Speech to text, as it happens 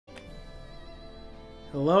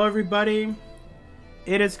Hello everybody,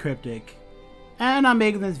 it is Cryptic, and I'm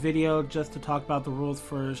making this video just to talk about the rules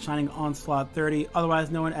for Shining Onslaught 30,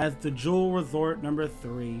 otherwise known as the Jewel Resort number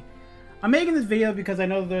 3. I'm making this video because I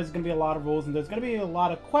know there's going to be a lot of rules and there's going to be a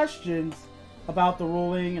lot of questions about the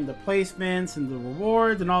ruling and the placements and the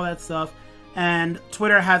rewards and all that stuff, and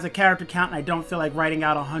Twitter has a character count and I don't feel like writing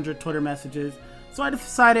out 100 Twitter messages, so I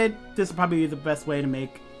decided this would probably be the best way to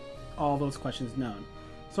make all those questions known.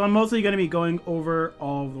 So I'm mostly going to be going over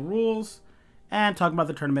all of the rules and talking about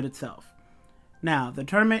the tournament itself. Now, the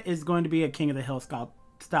tournament is going to be a King of the Hill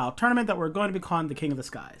style tournament that we're going to be calling the King of the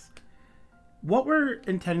Skies. What we're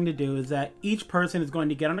intending to do is that each person is going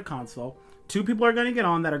to get on a console. 2 people are going to get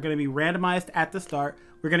on that are going to be randomized at the start.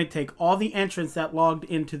 We're going to take all the entrants that logged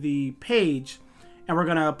into the page and we're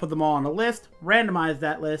going to put them all on a list, randomize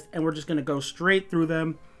that list, and we're just going to go straight through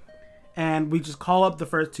them. And we just call up the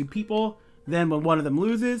first 2 people. Then when one of them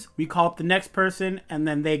loses, we call up the next person and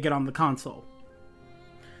then they get on the console.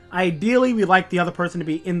 Ideally, we like the other person to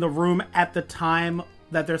be in the room at the time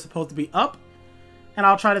that they're supposed to be up. And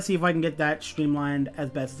I'll try to see if I can get that streamlined as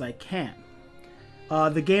best as I can.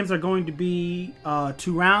 The games are going to be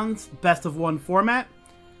 2 rounds, best of 1 format.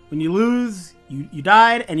 When you lose, you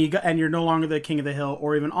died and you're no longer the King of the Hill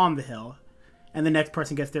or even on the hill. And the next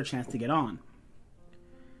person gets their chance to get on.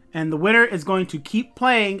 And the winner is going to keep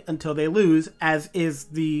playing until they lose, as is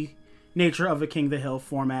the nature of the King of the Hill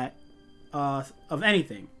format of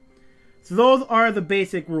anything. So those are the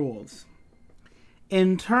basic rules.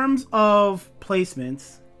 In terms of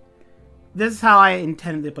placements, this is how I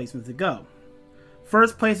intended the placements to go.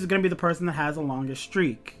 First place is going to be the person that has the longest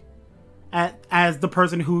streak, as the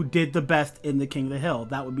person who did the best in the King of the Hill.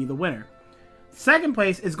 That would be the winner. Second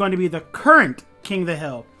place is going to be the current King of the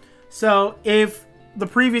Hill. So if the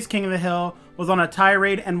previous King of the Hill was on a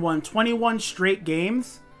tirade and won 21 straight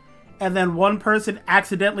games, and then one person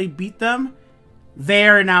accidentally beat them, they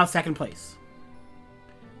are now second place.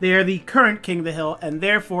 They are the current King of the Hill, and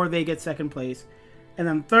therefore they get second place. And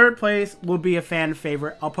then third place will be a fan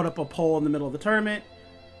favorite. I'll put up a poll in the middle of the tournament,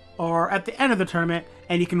 or at the end of the tournament,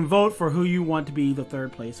 and you can vote for who you want to be the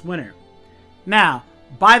third place winner. Now,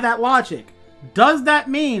 by that logic, does that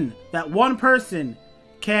mean that one person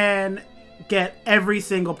can get every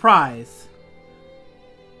single prize?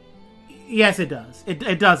 Yes, it does.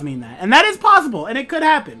 It does mean that. And that is possible, and it could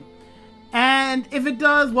happen. And if it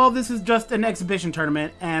does, well, this is just an exhibition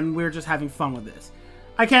tournament, and we're just having fun with this.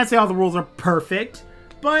 I can't say all the rules are perfect,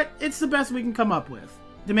 but it's the best we can come up with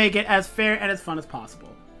to make it as fair and as fun as possible.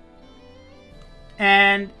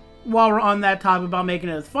 And while we're on that topic about making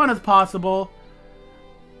it as fun as possible,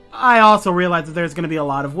 I also realize that there's going to be a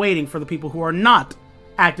lot of waiting for the people who are not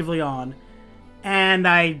actively on. And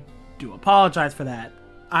I do apologize for that.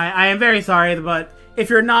 I am very sorry, but if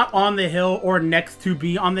you're not on the hill or next to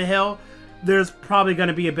be on the hill, there's probably going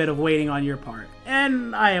to be a bit of waiting on your part.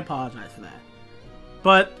 And I apologize for that.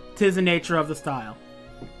 But 'tis the nature of the style.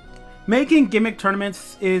 Making gimmick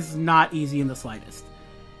tournaments is not easy in the slightest.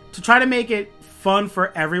 To try to make it fun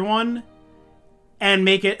for everyone and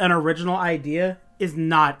make it an original idea is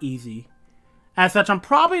not easy. As such, I'm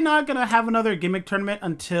probably not going to have another gimmick tournament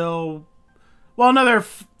until, well, another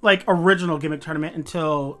original gimmick tournament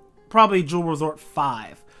until probably Jewel Resort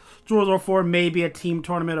 5. Jewel Resort 4 may be a team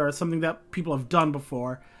tournament or something that people have done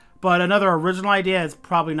before, but another original idea is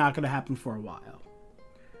probably not going to happen for a while.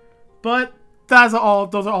 But those are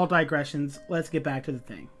all digressions. Let's get back to the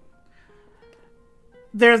thing.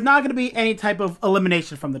 There's not going to be any type of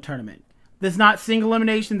elimination from the tournament. This is not single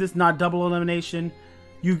elimination. This is not double elimination.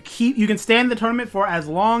 You can stay in the tournament for as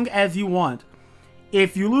long as you want.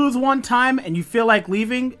 If you lose one time and you feel like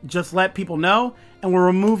leaving, just let people know, and we'll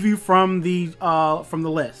remove you from the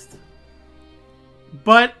list.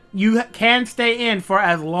 But you can stay in for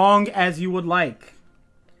as long as you would like.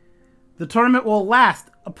 The tournament will last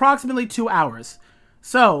approximately 2 hours.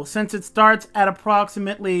 So, since it starts at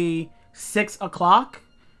approximately 6 o'clock,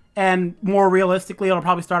 and more realistically, it'll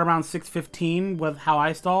probably start around 6:15 with how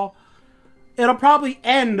I stall, it'll probably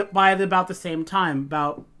end by about the same time,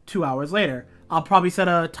 about 2 hours later. I'll probably set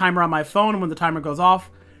a timer on my phone, and when the timer goes off,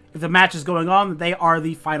 if the match is going on, they are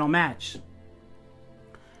the final match.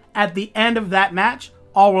 At the end of that match,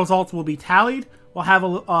 all results will be tallied. We'll have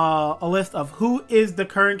a list of who is the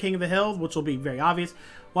current King of the Hills, which will be very obvious.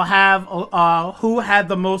 We'll have who had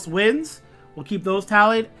the most wins. We'll keep those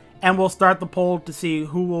tallied, and we'll start the poll to see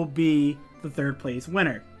who will be the third place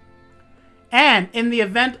winner. And in the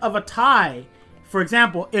event of a tie, for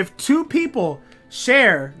example, if 2 people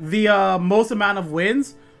share the most amount of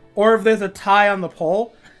wins, or if there's a tie on the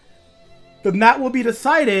poll, then that will be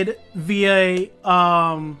decided via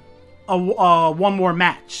one more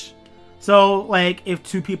match. So, like, if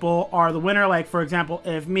 2 people are the winner, like, for example,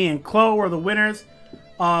 if me and Chloe were the winners,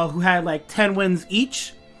 who had, like, 10 wins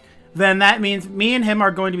each, then that means me and him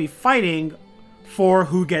are going to be fighting for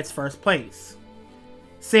who gets first place.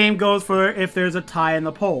 Same goes for if there's a tie in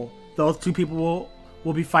the poll. Those 2 people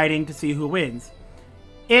will be fighting to see who wins.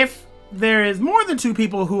 If there is more than 2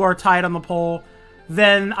 people who are tied on the poll,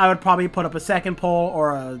 then I would probably put up a second poll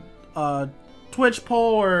or a Twitch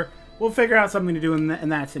poll, or we'll figure out something to do in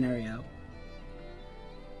that scenario.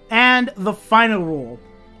 And the final rule.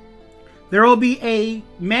 There will be a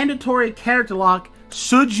mandatory character lock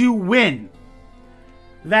should you win.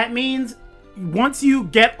 That means once you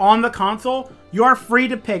get on the console, you are free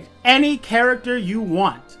to pick any character you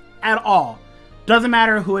want at all. Doesn't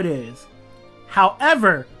matter who it is.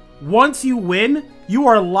 However, once you win, you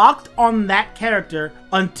are locked on that character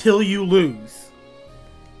until you lose.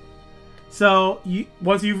 So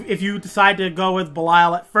if you decide to go with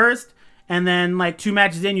Belial at first, and then like 2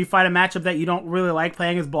 matches in, you fight a matchup that you don't really like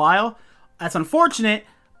playing as Belial, that's unfortunate,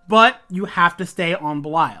 but you have to stay on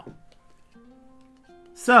Belial.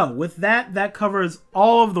 So with that covers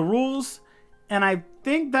all of the rules, and I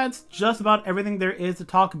think that's just about everything there is to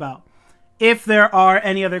talk about. If there are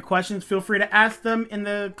any other questions, feel free to ask them in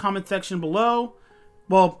the comment section below.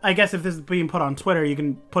 Well, I guess if this is being put on Twitter, you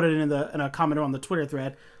can put it in a comment on the Twitter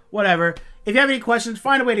thread. Whatever. If you have any questions,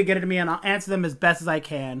 find a way to get it to me, and I'll answer them as best as I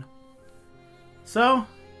can. So,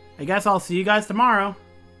 I guess I'll see you guys tomorrow.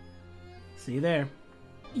 See you there.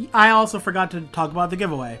 I also forgot to talk about the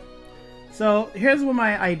giveaway. So, here's what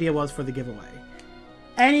my idea was for the giveaway.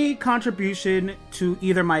 Any contribution to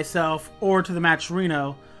either myself or to the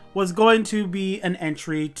Matcherino was going to be an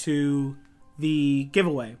entry to the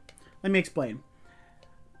giveaway. Let me explain.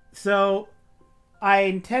 So, I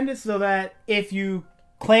intended so that if you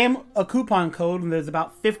claim a coupon code, and there's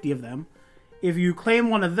about 50 of them, if you claim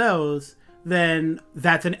one of those, then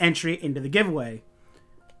that's an entry into the giveaway.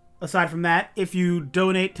 Aside from that, if you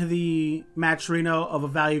donate to the Matcherino of a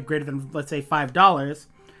value greater than, let's say, $5,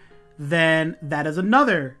 then that is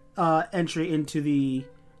another entry into the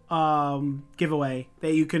giveaway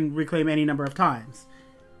that you can reclaim any number of times.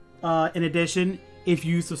 In addition, if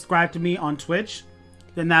you subscribe to me on Twitch,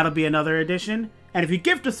 then that'll be another addition. And if you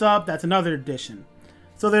gift a sub, that's another addition.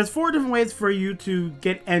 So there's 4 different ways for you to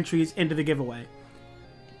get entries into the giveaway.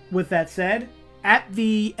 With that said, at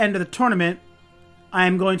the end of the tournament,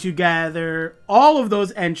 I'm going to gather all of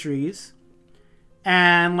those entries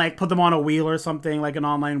and like put them on a wheel or something, like an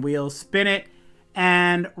online wheel, spin it,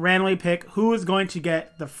 and randomly pick who is going to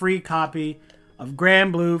get the free copy of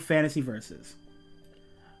Grand Blue Fantasy Versus.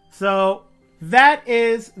 So that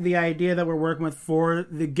is the idea that we're working with for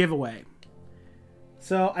the giveaway.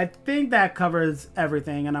 So I think that covers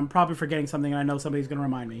everything, and I'm probably forgetting something, and I know somebody's going to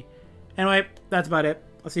remind me. Anyway, that's about it.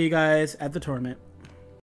 I'll see you guys at the tournament.